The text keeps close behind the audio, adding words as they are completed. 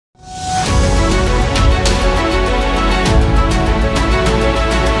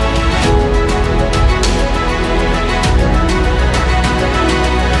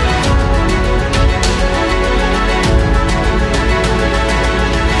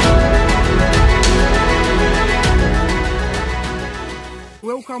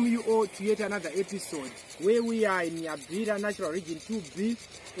welcome you all to yet another episode where we are in Jazeera Natural Region 2B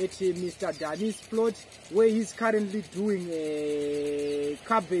at Mr. Dani's plot, where he's currently doing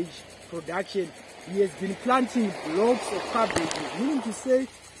cabbage production. He has been planting blocks of cabbages, meaning to say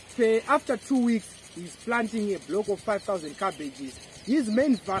after 2 weeks he's planting a block of 5,000 cabbages. His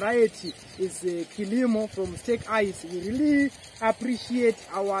main variety is Kilimo from Steak Ice. We really appreciate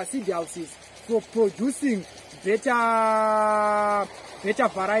our seed houses for producing better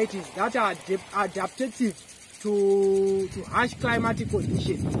varieties that are adaptive to harsh climatic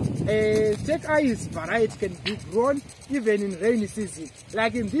conditions. Steak Ice variety can be grown even in rainy season.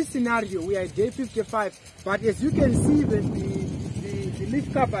 Like in this scenario, we are at day 55, but as you can see, the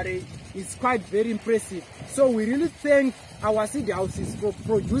leaf coverage is quite very impressive. So we really thank our seed houses for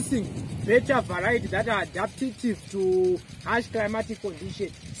producing better varieties that are adaptive to harsh climatic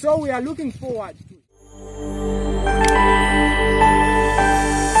conditions. So we are looking forward to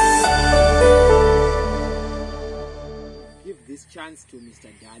give this chance to Mr.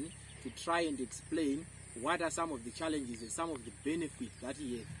 Dani to try and explain what are some of the challenges and some of the benefits that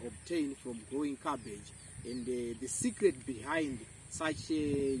he has obtained from growing cabbage, and the secret behind such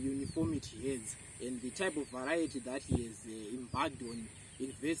uniformity heads, and the type of variety that he has embarked on,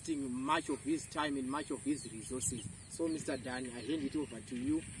 investing much of his time and much of his resources. So Mr. Dani, I hand it over to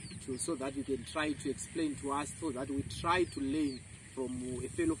you so that you can try to explain to us, so that we try to learn from a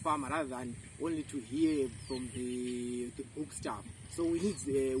fellow farmer rather than only to hear from the book stuff. So we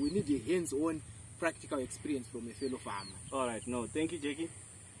need a hands-on practical experience from a fellow farmer. All right, no, thank you, Jackie.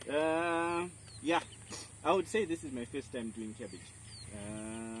 Yeah, I would say this is my first time doing cabbage.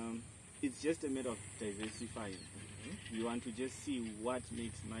 It's just a matter of diversifying. You want to just see what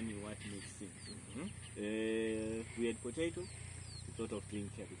makes money, what makes sense. We had potato, we thought of doing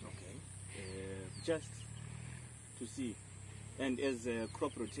cabbage. Okay. Just to see. And as a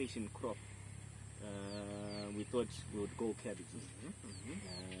crop rotation crop, we thought we would go cabbage.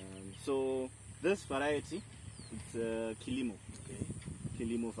 So this variety, it's Kilimo. Okay.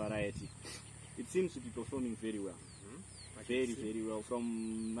 Kilimo variety. It seems to be performing very well. Very well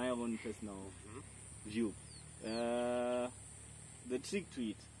from my own personal view. The trick to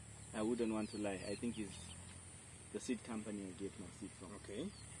it, I wouldn't want to lie, I think is the seed company I get my seed from. Okay.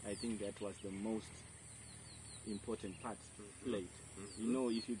 I think that was the most important part played. You know,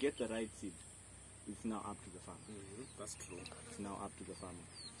 if you get the right seed, it's now up to the farmer. That's true. It's now up to the farmer.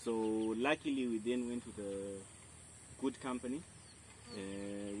 So luckily we then went to the good company,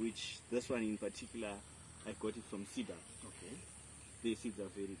 which this one in particular, I got it from Cedar. Okay. Their seeds are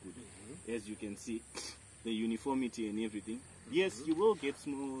very good. As you can see, the uniformity and everything. Yes, you will get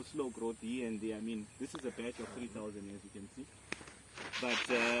slow growth here and there. I mean, this is a batch of 3,000, as you can see. But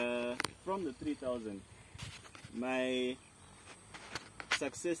from the 3,000, my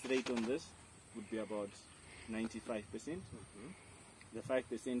success rate on this would be about 95%. The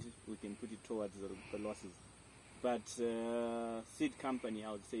 5% we can put it towards the losses. But seed company,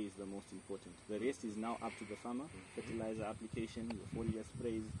 I would say, is the most important. The rest is now up to the farmer. Fertilizer application, the foliar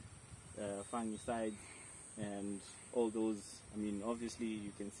sprays, fungicides, and all those. I mean, obviously,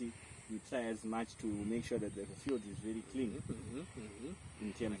 you can see we try as much to make sure that the field is very clean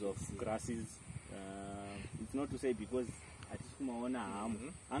in terms of grasses. It's not to say because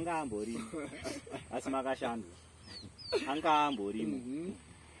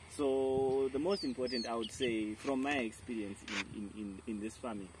so the most important, I would say, from my experience in this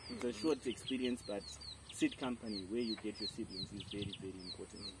farming, it's a short experience, but seed company where you get your seedlings is very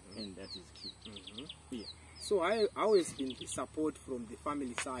important, and that is key. Yeah. So I always been support from the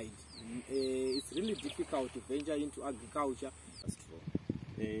family side. It's really difficult to venture into agriculture. That's true.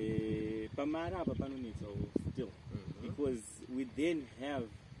 Still, because we then have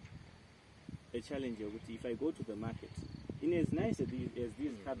a challenge. If I go to the market, in as nice as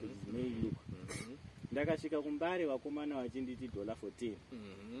these cabbages may look, ndakasvika kumbare vakomana vachinditi $14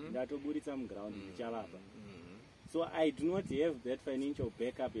 ndatoburitsa muground ndichavapa. So I do not have that financial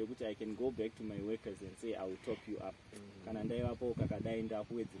backup yekuti I can go back to my workers and say I will top you up. Kana ndaivapo kakadai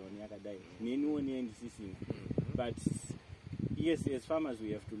ndakuwedzera yakadai neniwo ndisisina. But yes, as farmers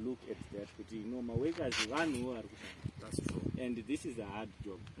we have to look at that. Kuti my workers vanhu vari kushanda. That's true. And this is a hard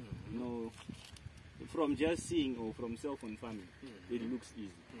job. From just seeing or from cell phone farming, it looks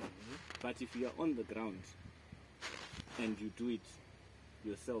easy. But if you are on the ground and you do it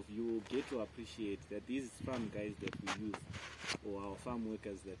yourself, you will get to appreciate that these farm guys that we use, or our farm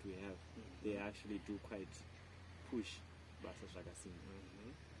workers that we have, they actually do quite push basa zvakasimba.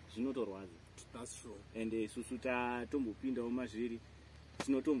 Zvinotorwadza. That's true. And susuta tombopinda mumazviri,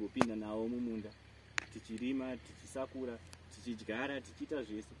 tinotombopinda nawo mumunda, tichirima, tichisakura, tichidyara tichiita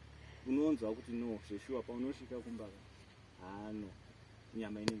zvese unonzwa kuti no zveshuwa paunosvika kumbava no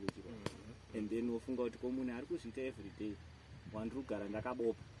nyama inenge ichirwadza and then wofunga kuti munhu ari kuzviita everyday wandiri kugara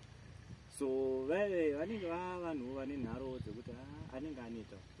ndakabopa. So vanenge vanhu vane nharo dzekuti anenge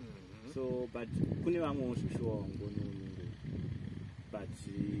aneta. So but kune vamwewo zveshuwa wangononongo, but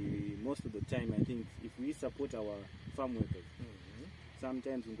most of the time I think if we support our farm workers,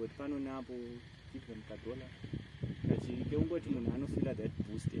 sometimes ungoti pano napo give them $1 kachike ungoti munhu anofila that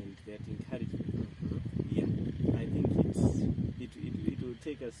boost and that encouragement. Yeah, I think it will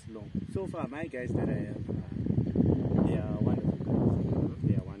take us long. So far my guys that I have, they are wonderful guys.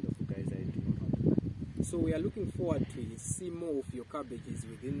 They are wonderful guys. I do not want to lie. So we are looking forward to see more of your cabbages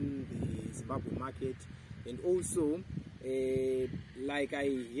within the Zimbabwe market, and also like I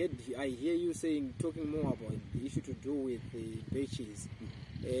hear you saying, talking more about the issue to do with the batches.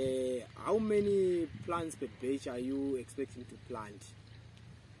 How many plants per batch are you expecting to plant?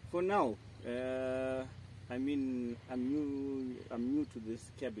 For now, I mean, I'm new to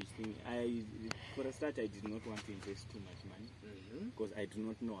this cabbage thing. For a start, I did not want to invest too much money because I do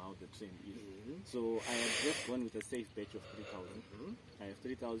not know how the trend is. So I have just gone with a safe batch of 3,000. I have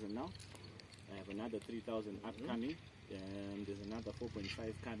 3,000 now. I have another 3,000 upcoming. There's another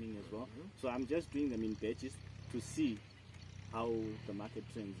 4.5 coming as well. So I'm just doing them in batches to see how the market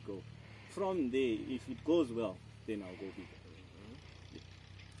trends go. From there, if it goes well, then I'll go bigger.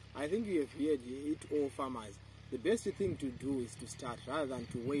 I think you have heard it, all farmers. The best thing to do is to start rather than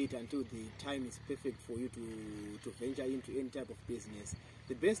to wait until the time is perfect for you to venture into any type of business.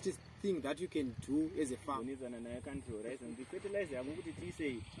 The best thing that you can do as a farmer.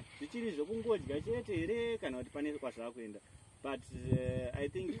 But I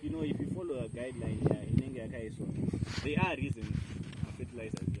think, you know, if you follow a guideline here, there are reasons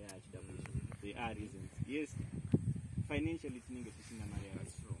fertilizers there are reasons. Yes, financially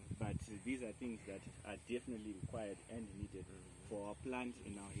it's wrong, but these are things that are definitely required and needed for our plant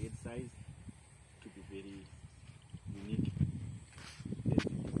and our head size to be very unique.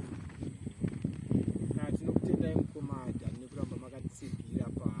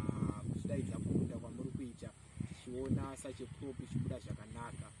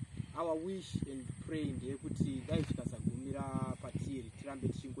 Our wish and pray ndeyekuti dai tikasagumira patiri tirambe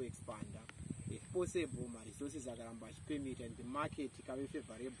tichingo expanda, if possible my resources akaramba achipemit and the market ikave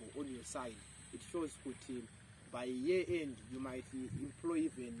favorable on your side. It shows kuti by year end you might employ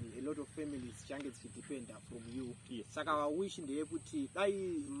even a lot of families change depend from you. Yes. Saka our wish ndeyekuti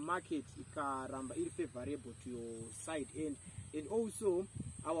dai market ikaramba iri favorable to your side end, and also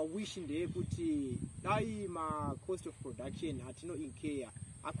our wish ndeyekuti dai ma cost of production atino incur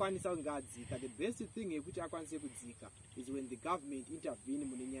akwanisa kungadzika. The best thing yekuti akwanise kudzika is when the government intervene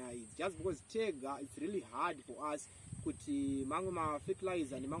munyaya idzi, just because tega it's really hard for us kuti mamwe ma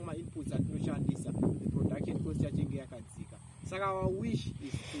fertilizer nemamwe ma inputs atinoshandisa the production cost yachinge yakadzika. Saka our wish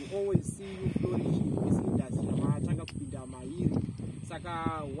is to always see you flourish in this industry matanga kupinda mairi.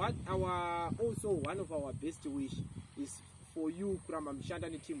 Saka what our also one of our best wish is for you kuramba mishanda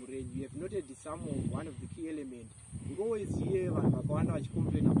neteam renyu. You have noted some of one of the key elements. We always hear vanhu vakawanda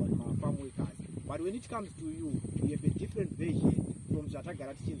vachicomplain about my farm workers, but when it comes to you, we have a different version from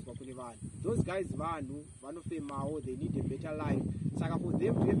zvatagara tichinzwa kune vanhu. Those guys vanhu vanofemawo, they need a better life. Saka for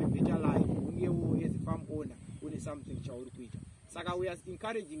them to have a better life, ungewo as a farm owner une something chauri kuita. Saka we are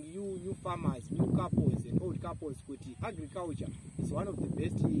encouraging you, new farmers, new couples and old couples, kuti agriculture is one of the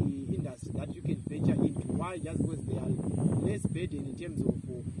best industries that you can venture into. Why? Just because they are less burden in terms of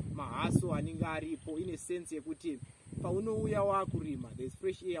mahaso anenge aripo, in a sense yekuti paunouya wakurima there's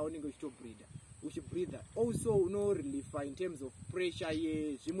fresh air unenge uchibreathe. Also no relief in terms of pressure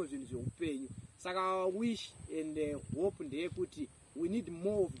yezvimwe zvinhu zveupenyu. Saka wish and hope ndeyekuti we need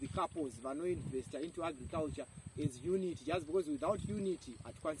more of the couples vanoinvest into agriculture as unity, just because without unity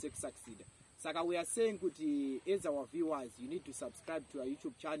hatikwanisi kusucceed. Saka we are saying kuti as our viewers, you need to subscribe to our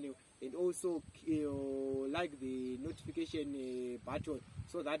YouTube channel and also like the notification button,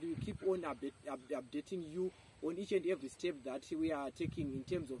 so that we keep on updating you on each and every step that we are taking in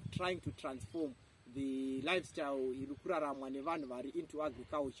terms of trying to transform the lifestyle irikuraramwa nevanhu vari into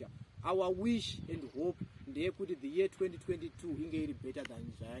agriculture. Our wish and hope ndeyekuti the year 2022 inge iri better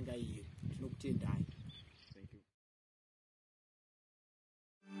than zvayanga iri. Tinokutendai. Thank you.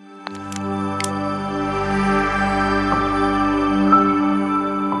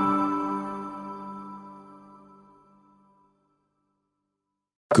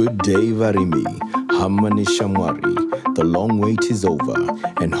 Good day, Varimi. Hamani Shamwari. The long wait is over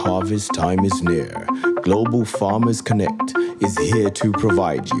and harvest time is near. Global Farmers Connect is here to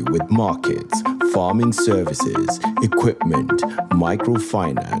provide you with markets, farming services, equipment,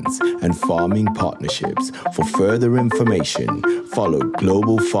 microfinance, and farming partnerships. For further information, follow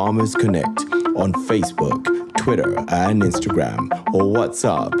Global Farmers Connect on Facebook, Twitter, and Instagram, or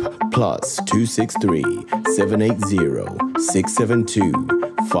WhatsApp +263 780 672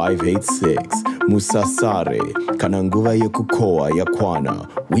 586. Musasare, Kananguva Yakukoa Yakwana.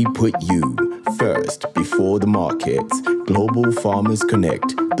 We put you first before the markets. Global Farmers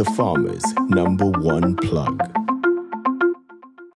Connect, the farmers' #1 plug.